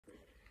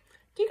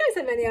Do you guys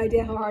have any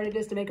idea how hard it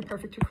is to make a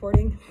perfect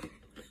recording?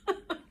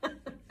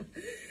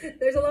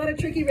 There's a lot of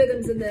tricky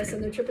rhythms in this,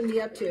 and they're tripping me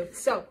up too.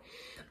 So,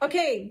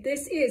 okay,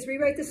 this is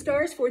Rewrite the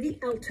Stars for the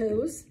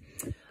altos.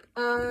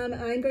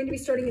 I'm going to be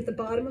starting at the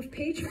bottom of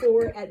page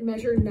 4 at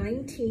measure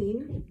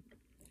 19.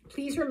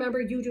 Please remember,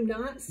 you do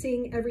not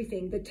sing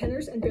everything. The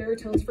tenors and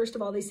baritones, first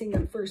of all, they sing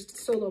that first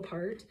solo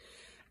part.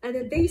 And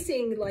then they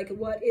sing like,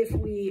 what if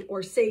we,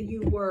 or say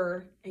you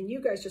were, and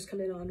you guys just come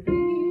in on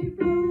Rewrite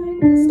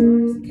the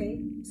Stars, okay?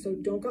 So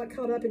don't get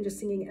caught up in just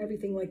singing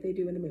everything like they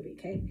do in the movie,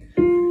 okay?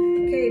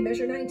 Okay,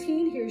 measure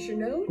 19, here's your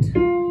note.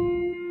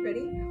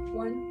 Ready?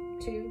 1,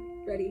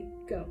 2, ready,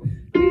 go.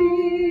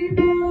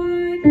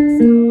 Rewrite the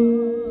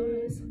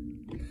stars.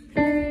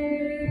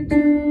 Here to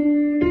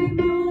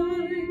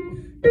remind,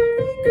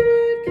 nothing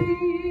could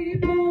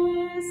keep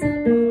us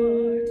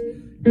apart.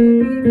 You'd be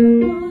the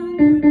one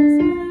I was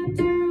meant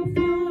to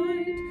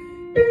find.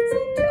 It's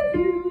up to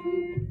you,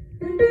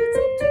 and it's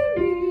up to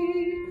me.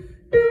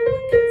 No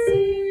one can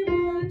see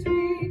what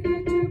we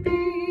get to be.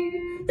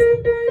 So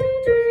why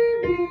don't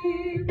we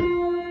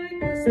rewrite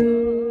the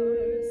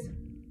stars?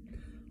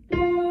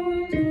 What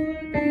would be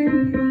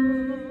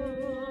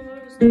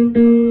yours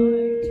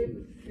tonight? 2,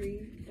 3,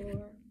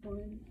 4,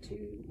 1,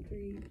 2,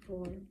 3,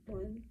 4,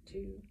 1,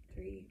 2,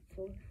 3,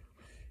 4,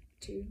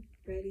 2,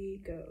 ready,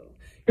 go.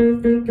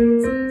 You think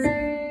it's easy?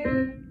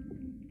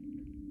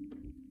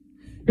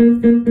 You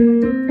think I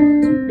don't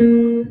want to run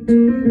to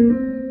you?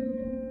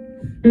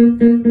 You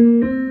think we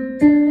won't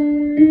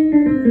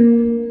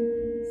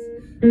dance?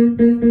 And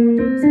there are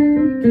doors that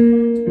we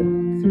can't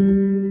walk through.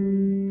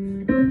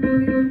 I know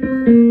you're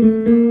running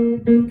around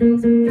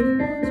because we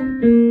want to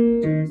be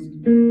just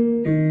you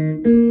and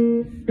me.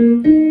 We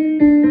play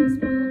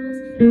baseballs,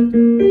 but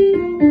when we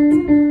go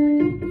outside,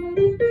 you gotta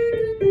wake up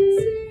and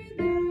see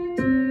that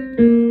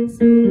it was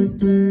so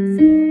nice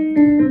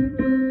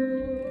after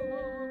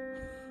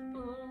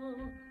all.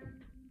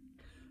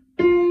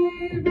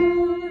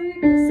 Rewrite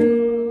the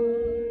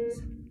stars.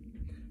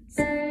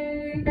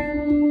 Say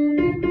you'll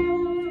be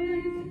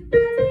mine.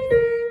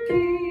 Everything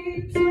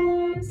keeps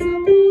us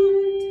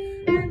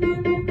apart, and I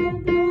won't go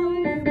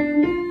blind. You will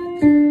have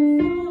to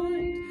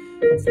find.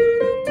 It's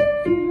not up to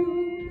you.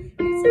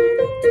 It's not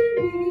up to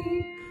me.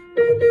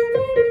 When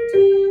everyone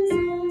tells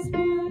us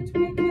what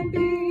we can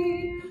be,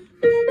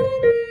 how can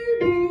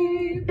we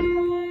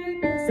rewrite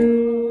the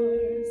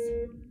stars?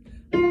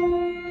 What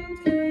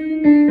can be yours tonight? All I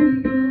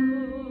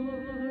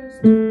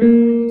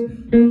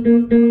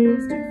want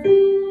is to fly with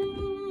you.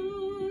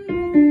 All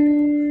I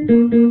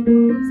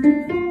want is to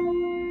fall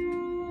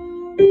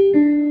with you.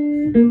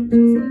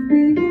 Just let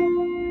me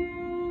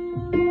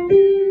hold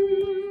you.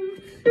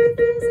 It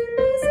feels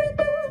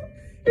impossible.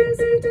 Is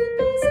it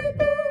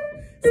impossible?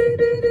 Say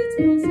that it's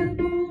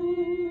possible.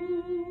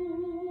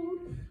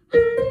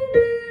 How do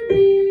we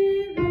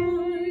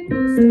rewrite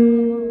the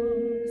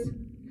stars?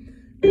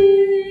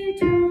 Need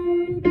to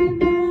be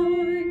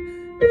mine.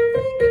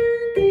 Nothing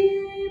can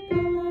keep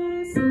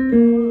us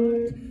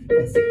apart.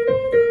 'Cause you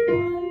are the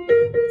one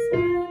I was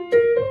meant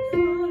to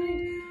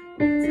find.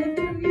 It's up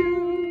to you,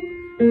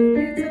 and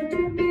it's up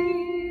to me.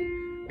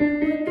 No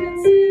one can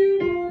see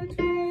what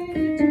we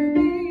get to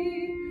be.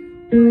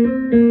 Why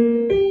don't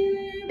we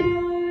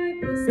rewrite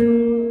the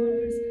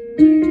stars?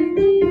 Changing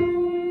the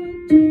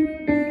world to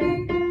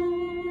be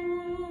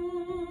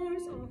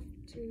yours. Off,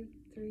 2,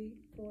 3,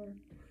 4.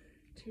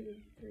 2,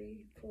 3,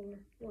 4.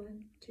 1,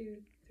 2,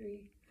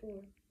 3,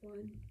 4.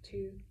 1,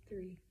 2,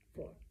 3,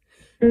 4.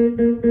 You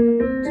know I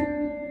want you.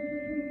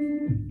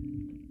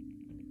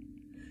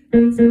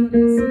 It's not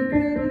a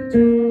secret I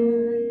try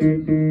to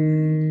hide,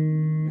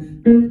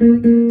 but I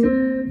can't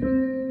have you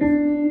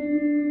without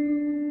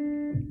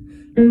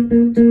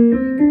you breaking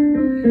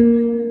my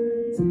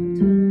hands so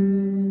tight.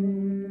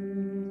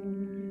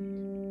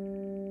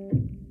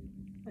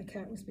 My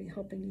cat was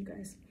helping you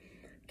guys.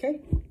 Okay,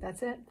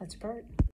 that's it. That's your part.